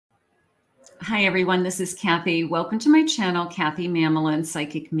Hi, everyone. This is Kathy. Welcome to my channel, Kathy Mamelin,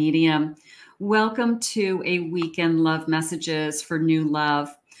 Psychic Medium. Welcome to a weekend love messages for new love.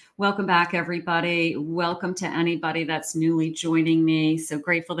 Welcome back, everybody. Welcome to anybody that's newly joining me. So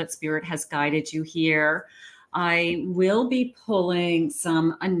grateful that Spirit has guided you here. I will be pulling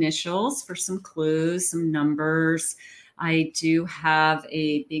some initials for some clues, some numbers. I do have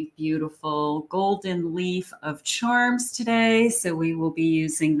a big, beautiful golden leaf of charms today. So we will be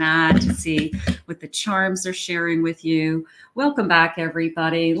using that to see what the charms are sharing with you. Welcome back,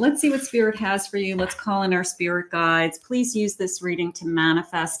 everybody. Let's see what Spirit has for you. Let's call in our spirit guides. Please use this reading to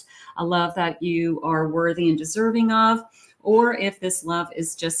manifest a love that you are worthy and deserving of. Or if this love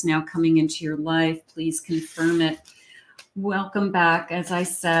is just now coming into your life, please confirm it. Welcome back, as I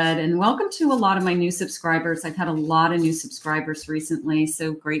said, and welcome to a lot of my new subscribers. I've had a lot of new subscribers recently,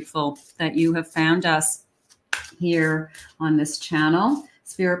 so grateful that you have found us here on this channel.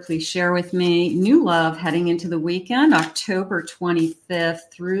 Spirit, please share with me new love heading into the weekend, October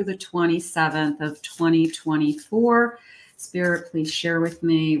 25th through the 27th of 2024. Spirit, please share with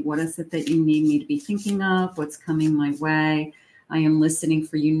me, what is it that you need me to be thinking of? What's coming my way? I am listening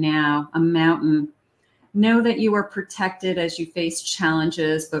for you now. A mountain. Know that you are protected as you face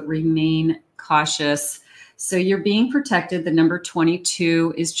challenges, but remain cautious. So you're being protected. The number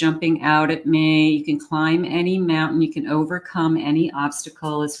 22 is jumping out at me. You can climb any mountain. You can overcome any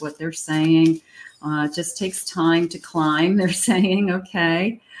obstacle is what they're saying. It just takes time to climb. They're saying,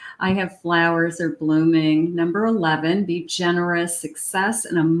 okay. I have flowers are blooming. Number 11, be generous. Success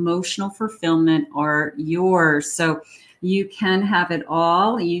and emotional fulfillment are yours. So you can have it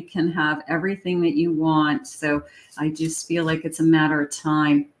all. You can have everything that you want. So I just feel like it's a matter of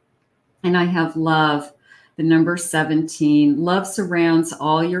time. And I have love, the number 17. Love surrounds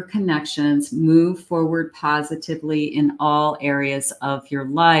all your connections. Move forward positively in all areas of your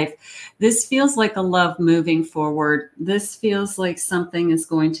life. This feels like a love moving forward. This feels like something is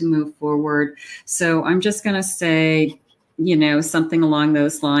going to move forward. So I'm just going to say, you know, something along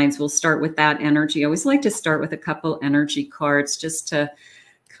those lines. We'll start with that energy. I always like to start with a couple energy cards just to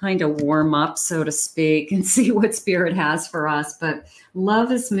kind of warm up, so to speak, and see what Spirit has for us. But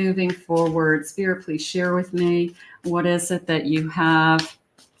love is moving forward. Spirit, please share with me. What is it that you have?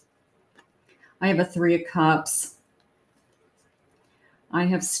 I have a 3 of Cups. I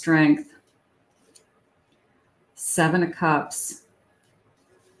have strength. 7 of Cups.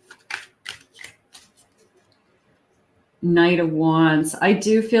 Knight of Wands. I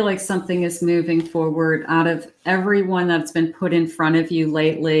do feel like something is moving forward out of everyone that's been put in front of you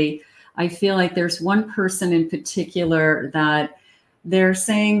lately. I feel like there's one person in particular that they're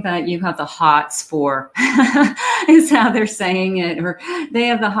saying that you have the hots for, is how they're saying it, or they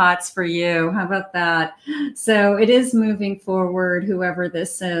have the hots for you. How about that? So it is moving forward, whoever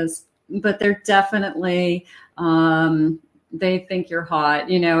this is, but they're definitely, they think you're hot.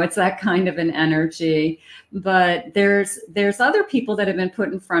 You know, it's that kind of an energy. But there's other people that have been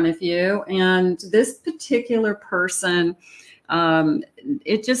put in front of you, and this particular person,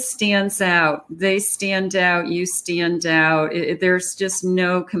 it just stands out. They stand out. You stand out. There's just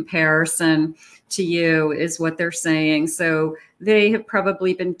no comparison to you, is what they're saying. So they have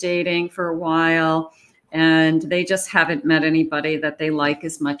probably been dating for a while, and they just haven't met anybody that they like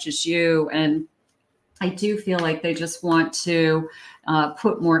as much as you. And I do feel like they just want to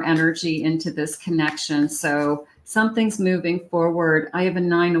put more energy into this connection. So something's moving forward. I have a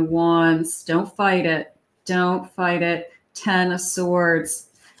 9 of Wands. Don't fight it. Don't fight it. 10 of Swords.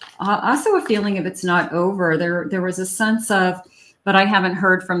 Also a feeling of it's not over. There was a sense of, but I haven't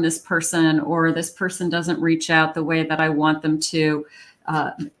heard from this person, or this person doesn't reach out the way that I want them to.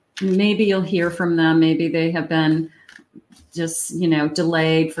 Maybe you'll hear from them. Maybe they have been just, you know,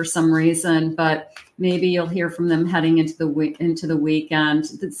 delayed for some reason, but maybe you'll hear from them heading into the weekend.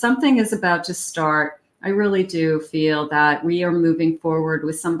 Something is about to start. I really do feel that we are moving forward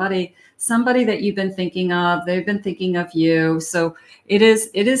with somebody that you've been thinking of. They've been thinking of you. So it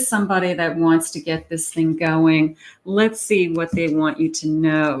is somebody that wants to get this thing going. Let's see what they want you to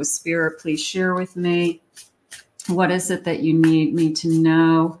know. Spirit, please share with me. What is it that you need me to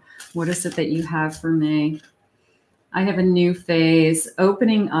know? What is it that you have for me? I have a new phase,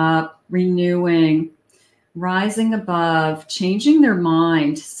 opening up, renewing, rising above, changing their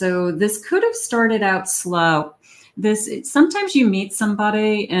mind. So this could have started out slow. Sometimes you meet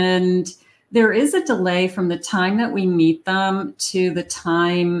somebody and there is a delay from the time that we meet them to the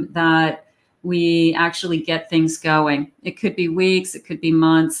time that we actually get things going. It could be weeks, it could be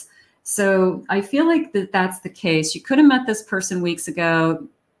months. So I feel like that's the case. You could have met this person weeks ago.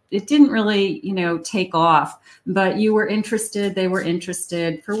 it didn't really, you know, take off, but you were interested, they were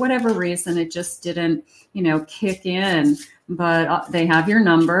interested. For whatever reason, it just didn't, you know, kick in. But they have your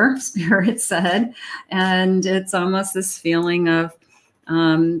number, Spirit said, and it's almost this feeling of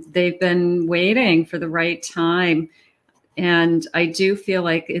they've been waiting for the right time. And I do feel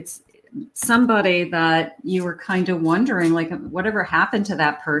like it's somebody that you were kind of wondering, like, whatever happened to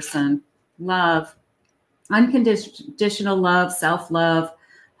that person? Love, unconditional love, self-love,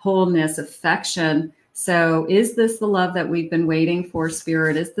 wholeness, affection. So is this the love that we've been waiting for,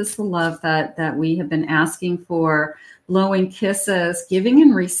 Spirit? Is this the love that we have been asking for? Blowing kisses, giving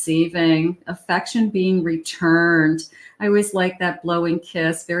and receiving, affection being returned. I always like that blowing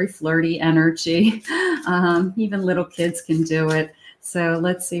kiss, very flirty energy. Even little kids can do it. So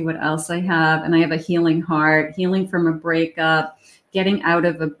let's see what else I have. And I have a healing heart, healing from a breakup, getting out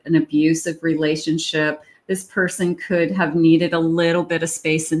of an abusive relationship. This person could have needed a little bit of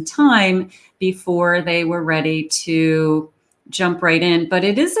space and time before they were ready to jump right in. But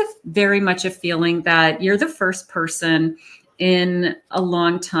it is very much a feeling that you're the first person in a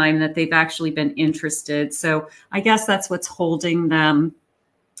long time that they've actually been interested. So I guess that's what's holding them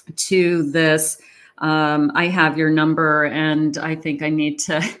to this. I have your number and I think I need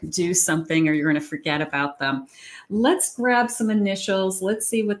to do something or you're going to forget about them. Let's grab some initials. Let's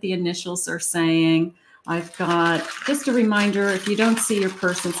see what the initials are saying. I've got just a reminder, if you don't see your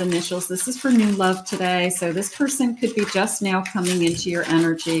person's initials, this is for new love today. So this person could be just now coming into your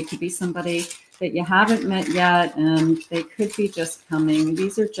energy. It could be somebody that you haven't met yet, and they could be just coming.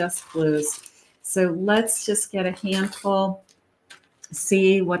 These are just clues. So let's just get a handful,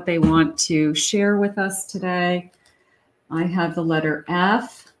 see what they want to share with us today. I have the letter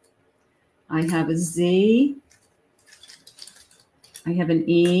F. I have a Z. I have an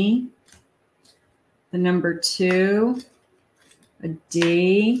E. The number 2, a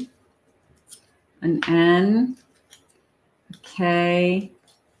D, an N, a K,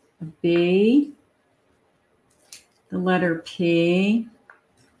 a B, the letter P,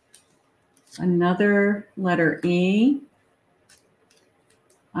 another letter E.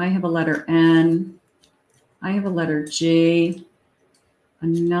 I have a letter N. I have a letter G,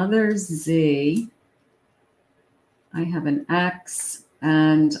 another Z. I have an X.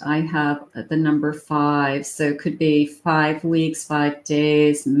 And I have the number 5. So it could be 5 weeks, 5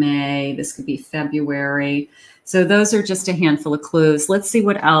 days, May. This could be February. So those are just a handful of clues. Let's see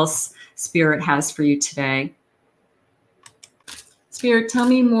what else Spirit has for you today. Spirit, tell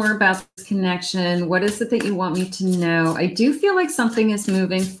me more about this connection. What is it that you want me to know? I do feel like something is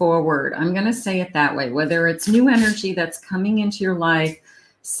moving forward. I'm going to say it that way, whether it's new energy that's coming into your life,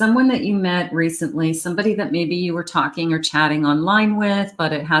 someone that you met recently, somebody that maybe you were talking or chatting online with,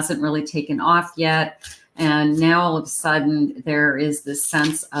 but it hasn't really taken off yet. And now all of a sudden there is this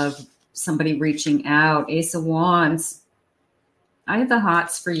sense of somebody reaching out. Ace of Wands. I have the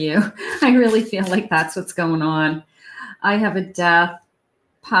hots for you. I really feel like that's what's going on. I have a Death,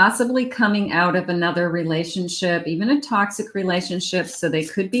 possibly coming out of another relationship, even a toxic relationship. So they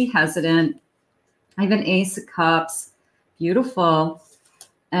could be hesitant. I have an Ace of Cups. Beautiful.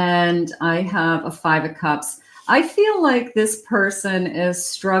 And I have a 5 of Cups. I feel like this person is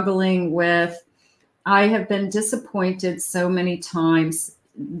struggling with, I have been disappointed so many times.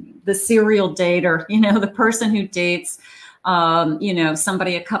 The serial dater, you know, the person who dates, you know,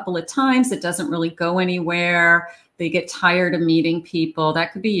 somebody a couple of times, it doesn't really go anywhere. They get tired of meeting people.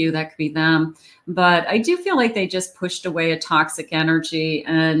 That could be you, that could be them. But I do feel like they just pushed away a toxic energy.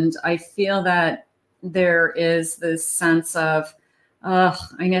 And I feel that there is this sense of,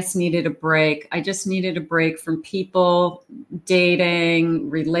 I just needed a break. I just needed a break from people, dating,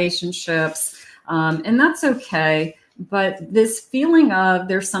 relationships, and that's okay. But this feeling of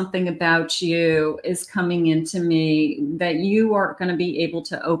there's something about you is coming into me that you are going to be able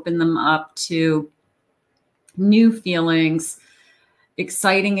to open them up to new feelings,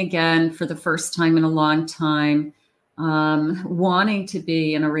 exciting again for the first time in a long time, wanting to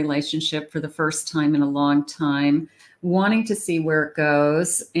be in a relationship for the first time in a long time, wanting to see where it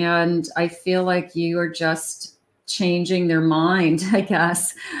goes. And I feel like you are just changing their mind, I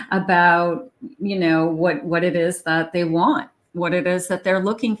guess, about, you know, what it is that they want, what it is that they're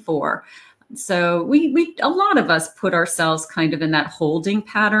looking for. So we a lot of us put ourselves kind of in that holding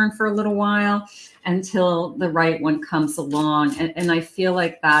pattern for a little while until the right one comes along. And I feel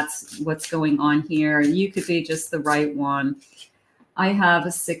like that's what's going on here. You could be just the right one. I have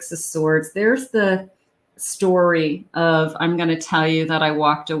a 6 of Swords. There's the story of, I'm going to tell you that I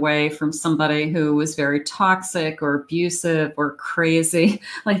walked away from somebody who was very toxic or abusive or crazy.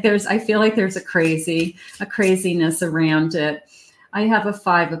 Like I feel like there's a craziness around it. I have a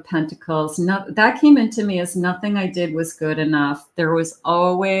 5 of Pentacles. That came into me as nothing I did was good enough. There was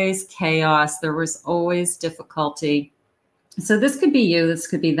always chaos. There was always difficulty. So this could be you, this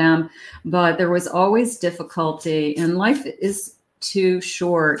could be them, but there was always difficulty, and life is too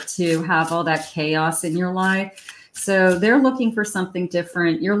short to have all that chaos in your life. So they're looking for something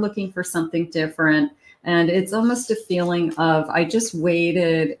different. You're looking for something different. And it's almost a feeling of, I just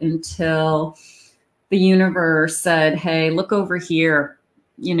waited until the universe said, hey, look over here.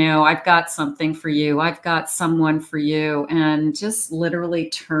 You know, I've got something for you. I've got someone for you, and just literally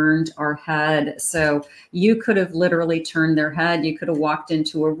turned our head. So you could have literally turned their head. You could have walked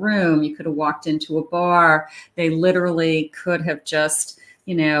into a room. You could have walked into a bar. They literally could have just,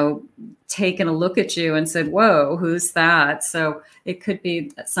 you know, taken a look at you and said, whoa, who's that? So it could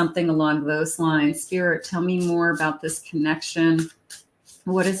be something along those lines. Spirit, tell me more about this connection.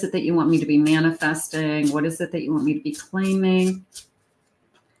 What is it that you want me to be manifesting? What is it that you want me to be claiming?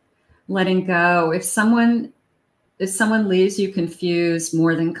 Letting go. If someone leaves you confused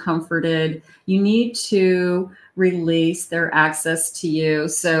more than comforted, you need to release their access to you.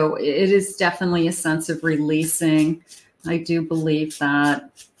 So it is definitely a sense of releasing. I do believe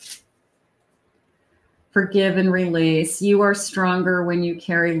that. Forgive and release. You are stronger when you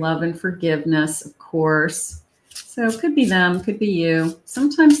carry love and forgiveness, of course. So it could be them, could be you.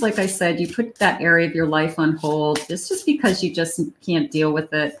 Sometimes, like I said, you put that area of your life on hold. It's just because you just can't deal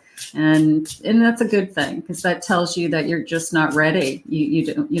with it. And that's a good thing, because that tells you that you're just not ready.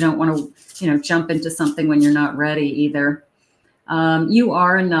 You don't want to, you know, jump into something when you're not ready either. You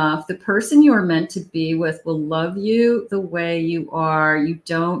are enough. The person you are meant to be with will love you the way you are. You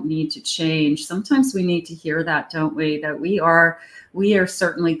don't need to change. Sometimes we need to hear that, don't we? That we are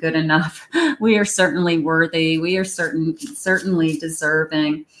certainly good enough. We are certainly worthy. We are certainly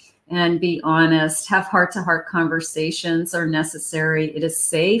deserving. And be honest. Have heart-to-heart conversations are necessary. It is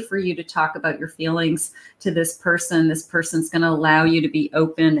safe for you to talk about your feelings to this person. This person's going to allow you to be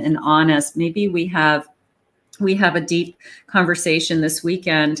open and honest. Maybe we have a deep conversation this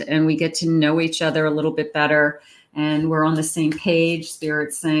weekend, and we get to know each other a little bit better, and we're on the same page.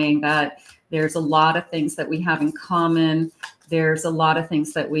 Spirit's saying that there's a lot of things that we have in common. There's a lot of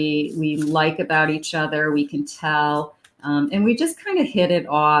things that we like about each other. We can tell. And we just kind of hit it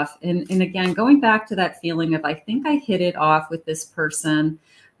off. And again, going back to that feeling of, I think I hit it off with this person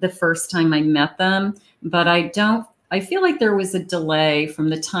the first time I met them, but I feel like there was a delay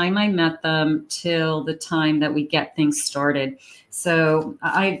from the time I met them till the time that we get things started. So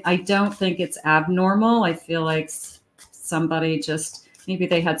I don't think it's abnormal. I feel like somebody just, maybe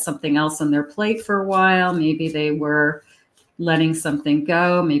they had something else on their plate for a while. Maybe they were letting something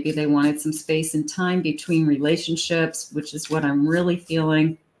go. Maybe they wanted some space and time between relationships, which is what I'm really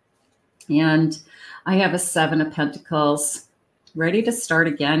feeling. And I have a 7 of Pentacles. Ready to start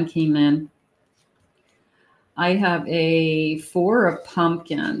again came in. I have a 4 of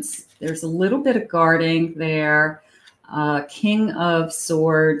Pumpkins. There's a little bit of guarding there. King of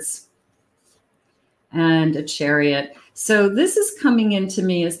Swords and a Chariot. So this is coming into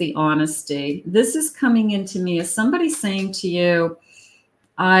me as the honesty. This is coming into me as somebody saying to you,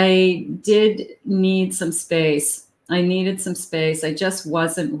 I did need some space. I needed some space. I just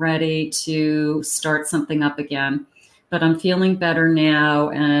wasn't ready to start something up again, but I'm feeling better now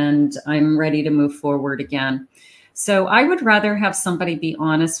and I'm ready to move forward again. So I would rather have somebody be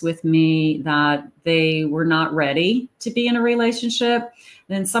honest with me that they were not ready to be in a relationship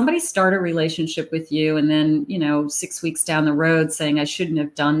than somebody start a relationship with you and then, you know, 6 weeks down the road saying, I shouldn't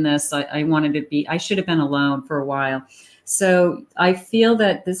have done this. I should have been alone for a while. So I feel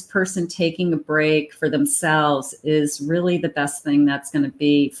that this person taking a break for themselves is really the best thing that's going to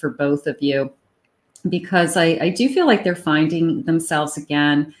be for both of you, because I do feel like they're finding themselves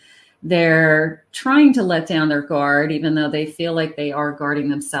again. They're trying to let down their guard, even though they feel like they are guarding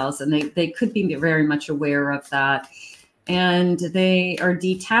themselves, and they could be very much aware of that. And they are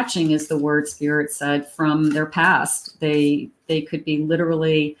detaching, as the word Spirit said, from their past. They could be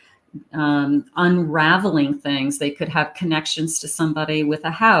literally unraveling things. They could have connections to somebody with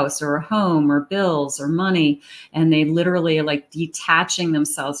a house or a home or bills or money, and they literally are like detaching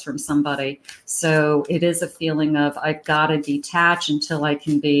themselves from somebody. So it is a feeling of, I've got to detach until I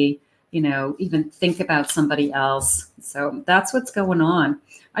can be, you know, even think about somebody else. So that's what's going on.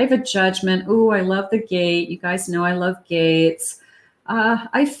 I have a Judgment. Ooh, I love the gate. You guys know I love gates.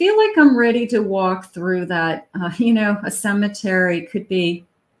 I feel like I'm ready to walk through that. You know, a cemetery could be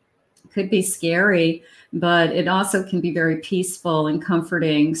scary, but it also can be very peaceful and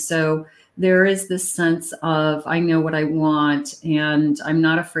comforting. So there is this sense of, I know what I want and I'm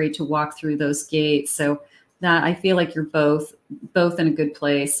not afraid to walk through those gates. So that I feel like you're both in a good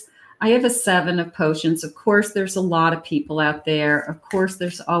place. I have a 7 of potions. Of course, there's a lot of people out there. Of course,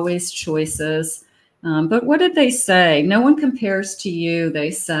 there's always choices. But what did they say? No one compares to you,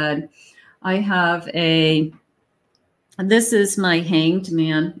 they said. I have this is my Hanged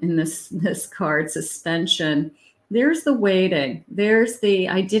Man in this card, suspension. There's the waiting. There's the,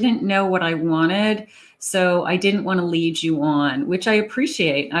 I didn't know what I wanted, so I didn't want to lead you on, which I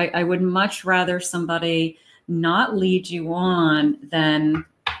appreciate. I would much rather somebody not lead you on than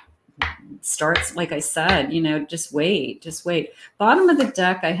starts, like I said, you know, just wait. Bottom of the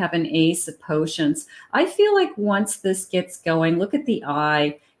deck, I have an Ace of Potions. I feel like once this gets going, look at the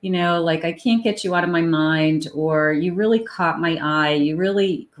eye, you know, like I can't get you out of my mind, or you really caught my eye, you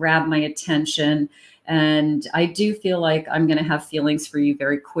really grabbed my attention. And I do feel like I'm going to have feelings for you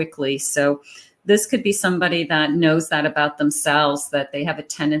very quickly. So this could be somebody that knows that about themselves, that they have a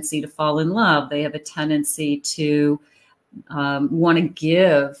tendency to fall in love. They have a tendency to want to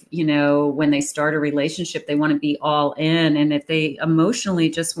give, you know, when they start a relationship, they want to be all in. And if they emotionally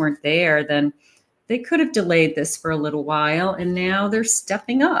just weren't there, then they could have delayed this for a little while. And now they're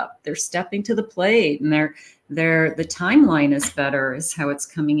stepping up, they're stepping to the plate, and the timeline is better, is how it's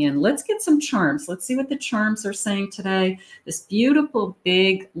coming in. Let's get some charms. Let's see what the charms are saying today. This beautiful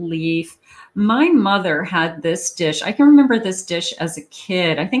big leaf. My mother had this dish. I can remember this dish as a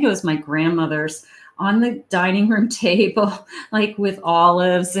kid. I think it was my grandmother's, on the dining room table, like with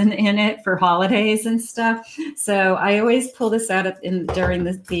olives in it for holidays and stuff. So I always pull this out during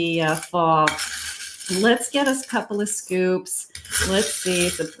the fall. Let's get us a couple of scoops. Let's see.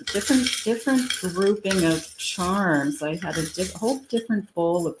 It's a different grouping of charms. I had a whole different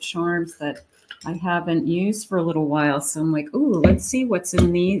bowl of charms that I haven't used for a little while. So I'm like, ooh, let's see what's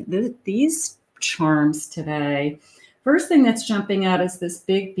in these charms today. First thing that's jumping out is this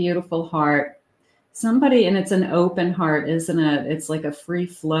big, beautiful heart. Somebody, and it's an open heart, isn't it? It's like a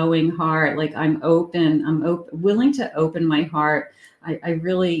free-flowing heart. Like I'm willing to open my heart. I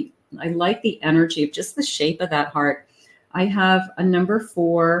like the energy of just the shape of that heart. I have a number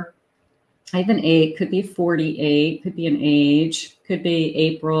 4. I have an 8, could be 48, could be an age, could be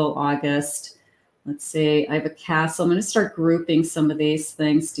April, August. Let's see. I have a castle. I'm going to start grouping some of these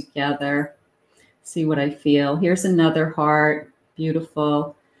things together. See what I feel. Here's another heart.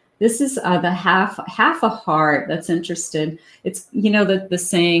 Beautiful. This is the half a heart. That's interesting. It's, you know, the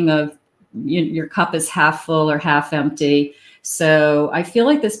saying of your cup is half full or half empty. So I feel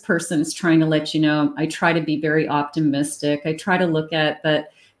like this person is trying to let you know, I try to be very optimistic. I try to look at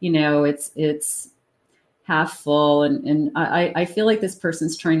that, you know, it's half full. And I feel like this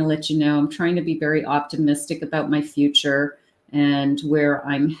person's trying to let you know, I'm trying to be very optimistic about my future and where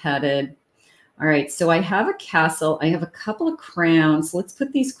I'm headed. All right, so I have a castle. I have a couple of crowns. Let's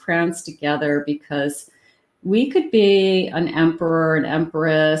put these crowns together, because we could be an emperor, an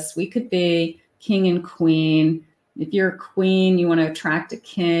empress. We could be king and queen. If you're a queen, you want to attract a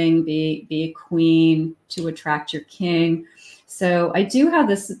king, be a queen to attract your king. So I do have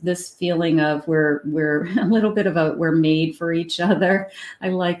this feeling of we're a little bit of we're made for each other. I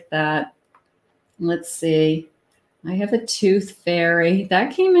like that. Let's see. I have a tooth fairy.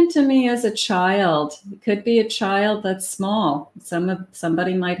 That came into me as a child. It could be a child that's small.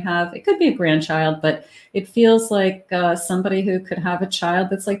 Somebody might have, it could be a grandchild, but it feels like somebody who could have a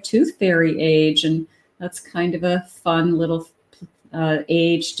child that's like tooth fairy age. And that's kind of a fun little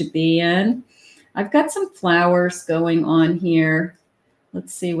age to be in. I've got some flowers going on here.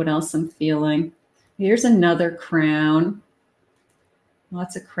 Let's see what else I'm feeling. Here's another crown.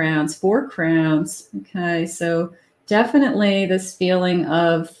 Lots of crowns, 4 crowns. Okay, so definitely this feeling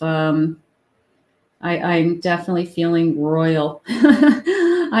of, I'm definitely feeling royal.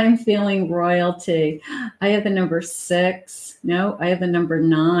 I'm feeling royalty. I have the number 6. No, I have the number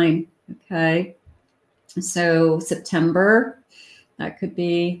 9. Okay. So September, that could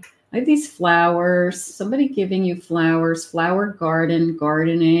be, I have these flowers, somebody giving you flowers, flower garden,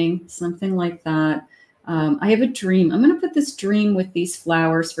 gardening, something like that. I have a dream. I'm going to put this dream with these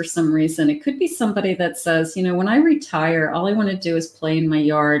flowers for some reason. It could be somebody that says, you know, when I retire, all I want to do is play in my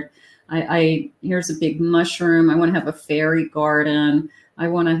yard. Here's a big mushroom. I want to have a fairy garden. I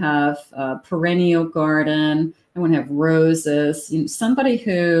want to have a perennial garden. I want to have roses. You know, somebody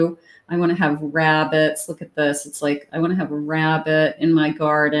who, I want to have rabbits. Look at this. It's like, I want to have a rabbit in my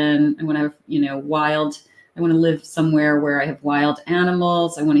garden. I want to have, you know, I want to live somewhere where I have wild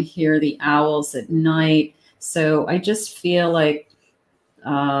animals. I want to hear the owls at night. So I just feel like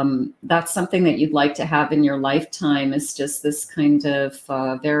that's something that you'd like to have in your lifetime, is just this kind of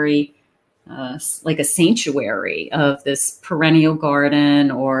very like a sanctuary of this perennial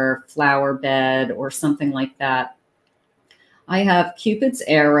garden or flower bed or something like that. I have Cupid's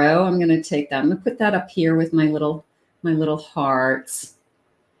arrow. I'm going to take that. I'm going to put that up here with my little hearts.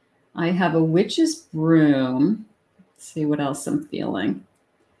 I have a witch's broom. Let's see what else I'm feeling.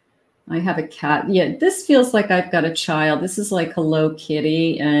 I have a cat. Yeah, this feels like I've got a child. This is like Hello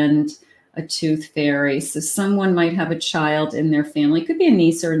Kitty and a tooth fairy. So someone might have a child in their family. It could be a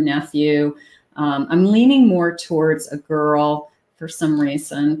niece or a nephew. I'm leaning more towards a girl for some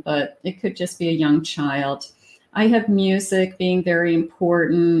reason, but it could just be a young child. I have music being very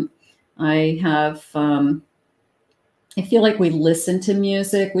important. I have, I feel like we listen to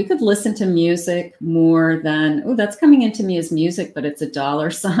music. We could listen to music more than, oh, that's coming into me as music, but it's a dollar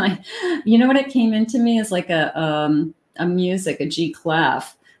sign. You know what it came into me as like a music, a G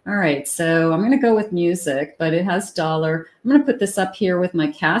clef. All right, so I'm going to go with music, but it has dollar. I'm going to put this up here with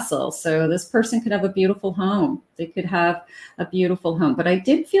my castle. So this person could have a beautiful home. They could have a beautiful home. But I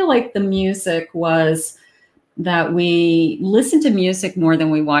did feel like the music was that we listen to music more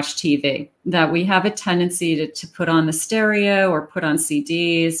than we watch TV, that we have a tendency to put on the stereo or put on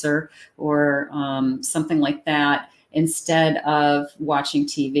CDs or something like that instead of watching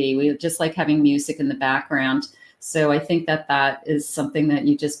TV. We just like having music in the background. So I think that that is something that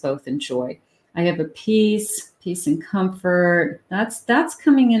you just both enjoy. I have a peace and comfort. That's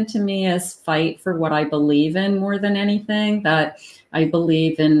coming into me as fight for what I believe in more than anything. That I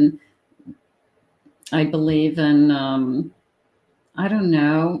believe in, I don't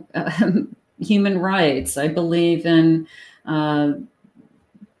know, human rights. I believe in,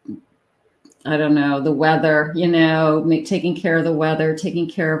 I don't know, the weather, you know, taking care of the weather, taking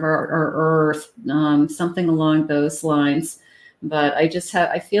care of our earth, something along those lines. But I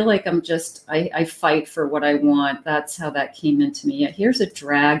feel like I fight for what I want. That's how that came into me. Yeah, here's a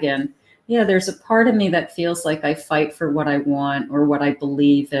dragon. Yeah, there's a part of me that feels like I fight for what I want or what I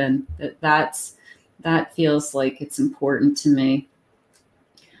believe in. That feels like it's important to me.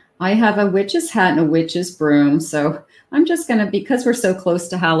 I have a witch's hat and a witch's broom. So I'm just going to, because we're so close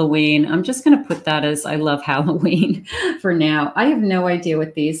to Halloween, I'm just going to put that as I love Halloween for now. I have no idea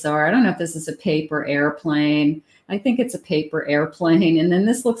what these are. I don't know if this is a paper airplane. I think it's a paper airplane. And then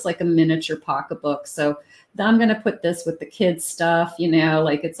this looks like a miniature pocketbook. So I'm going to put this with the kids stuff, you know,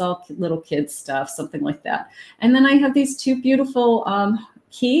 like it's all little kids stuff, something like that. And then I have these two beautiful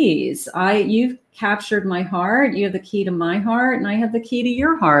keys. You've captured my heart. You have the key to my heart, and I have the key to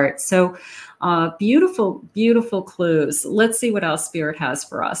your heart. So beautiful, beautiful clues. Let's see what else Spirit has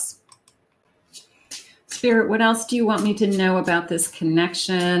for us. Spirit, what else do you want me to know about this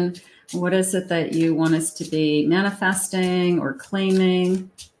connection? What is it that you want us to be manifesting or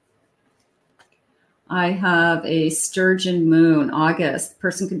claiming? I have a sturgeon moon, August. The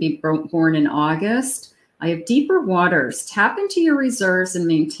person could be born in August. I have deeper waters. Tap into your reserves and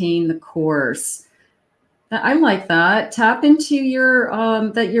maintain the course. I like that. Tap into your,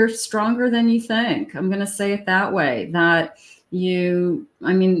 that you're stronger than you think. I'm going to say it that way, that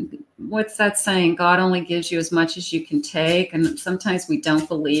I mean, what's that saying? God only gives you as much as you can take. And sometimes we don't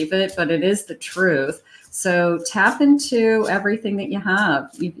believe it, but it is the truth. So tap into everything that you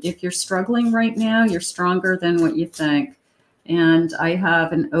have. If you're struggling right now, you're stronger than what you think. And I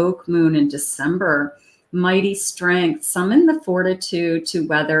have an oak moon in December. Mighty strength, summon the fortitude to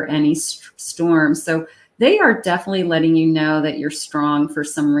weather any storm. So they are definitely letting you know that you're strong for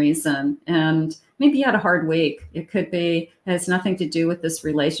some reason. And maybe you had a hard week. It could be, it has nothing to do with this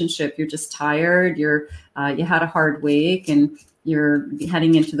relationship. You're just tired. You had a hard week and you're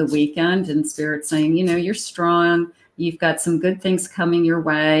heading into the weekend, and Spirit's saying, you know, you're strong. You've got some good things coming your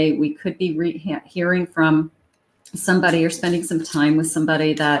way. We could be hearing from somebody or spending some time with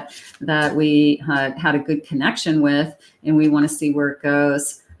somebody that we had a good connection with, and we want to see where it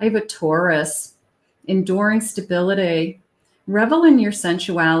goes. I have a Taurus, enduring stability. Revel in your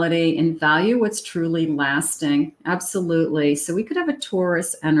sensuality and value what's truly lasting. Absolutely. So we could have a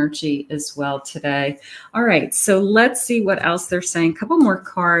Taurus energy as well today. All right. So let's see what else they're saying. A couple more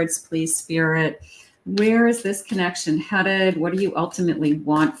cards, please, Spirit. Where is this connection headed? What do you ultimately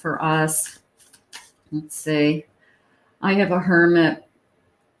want for us? Let's see. I have a Hermit.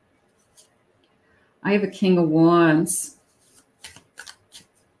 I have a King of Wands.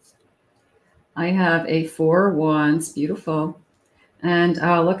 I have a Four of Wands. Beautiful. And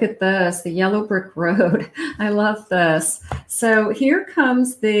oh, look at this, the yellow brick road. I love this. So here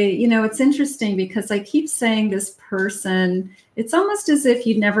comes it's interesting because I keep saying this person, it's almost as if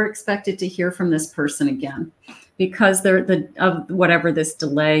you never expected to hear from this person again because they're of whatever this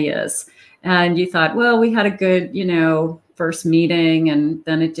delay is. And you thought, well, we had a good, first meeting and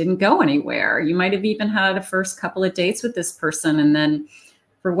then it didn't go anywhere. You might have even had a first couple of dates with this person, and then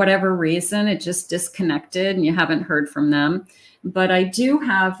for whatever reason, it just disconnected and you haven't heard from them. But I do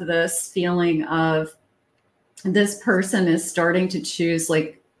have this feeling of this person is starting to choose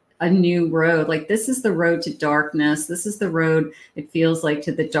like a new road. Like, this is the road to darkness. This is the road, it feels like,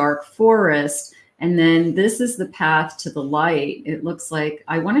 to the dark forest. And then this is the path to the light. It looks like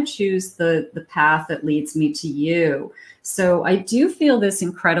I want to choose the path that leads me to you. So I do feel this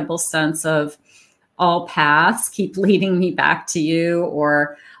incredible sense of all paths keep leading me back to you,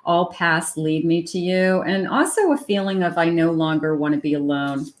 or all paths lead me to you. And also a feeling of I no longer want to be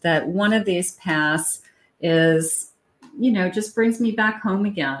alone, that one of these paths is, you know, just brings me back home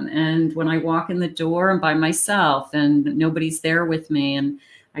again. And when I walk in the door, I'm by myself and nobody's there with me, and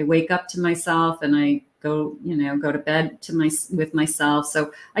I wake up to myself and I go, you know, go to bed with myself.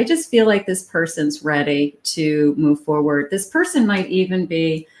 So I just feel like this person's ready to move forward. This person might even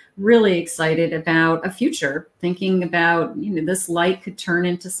be really excited about a future, thinking about, you know, this light could turn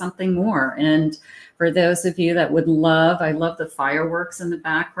into something more. And for those of you that would love, I love the fireworks in the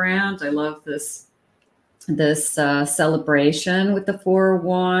background. I love this celebration with the Four of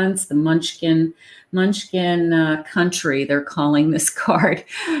Wands, the Munchkin country, they're calling this card.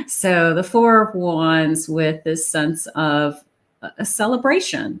 So the Four of Wands with this sense of a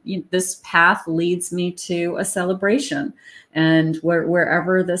celebration. This path leads me to a celebration, and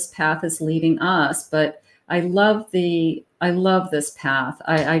wherever this path is leading us. But I love this path.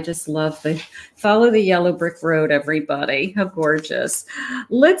 I just love follow the yellow brick road, everybody. How gorgeous.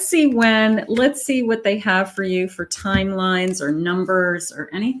 Let's see what they have for you for timelines or numbers or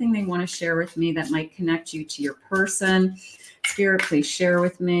anything they want to share with me that might connect you to your person. Spirit, please share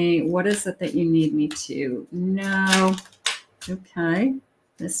with me. What is it that you need me to know? Okay,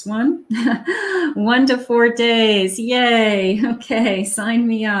 this one. 1 to 4 days. Yay. Okay, sign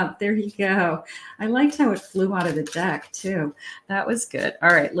me up. There you go. I liked how it flew out of the deck too. That was good.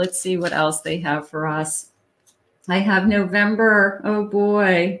 All right, let's see what else they have for us. I have November. Oh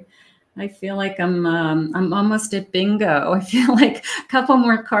boy. I feel like I'm almost at bingo. I feel like a couple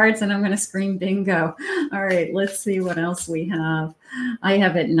more cards and I'm going to scream bingo. All right, let's see what else we have. I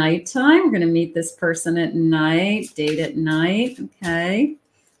have at nighttime. We're going to meet this person at night, date at night. Okay,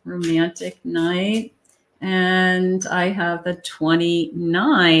 romantic night. And I have the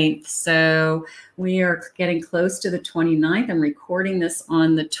 29th. So we are getting close to the 29th. I'm recording this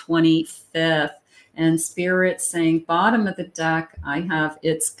on the 25th. And Spirit saying bottom of the deck, I have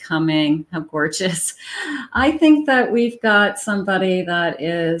it's coming. How gorgeous. I think that we've got somebody that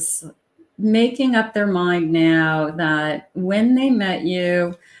is making up their mind now that when they met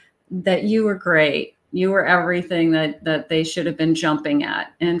you, that you were great. You were everything that they should have been jumping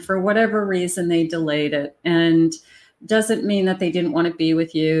at. And for whatever reason, they delayed it. And doesn't mean that they didn't want to be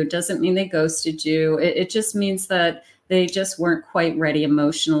with you. Doesn't mean they ghosted you. It just means that they just weren't quite ready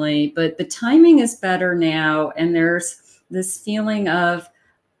emotionally. But the timing is better now. And there's this feeling of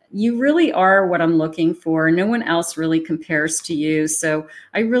you really are what I'm looking for. No one else really compares to you. So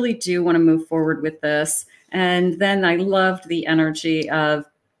I really do want to move forward with this. And then I loved the energy of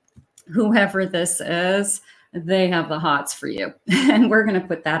whoever this is, they have the hots for you. And we're going to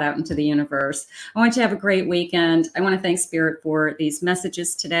put that out into the universe. I want you to have a great weekend. I want to thank Spirit for these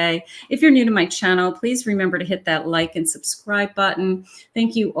messages today. If you're new to my channel, please remember to hit that like and subscribe button.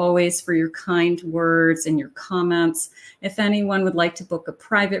 Thank you always for your kind words and your comments. If anyone would like to book a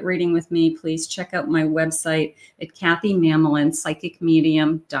private reading with me, please check out my website at KathyMammelin,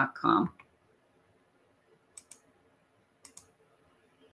 psychicmedium.com.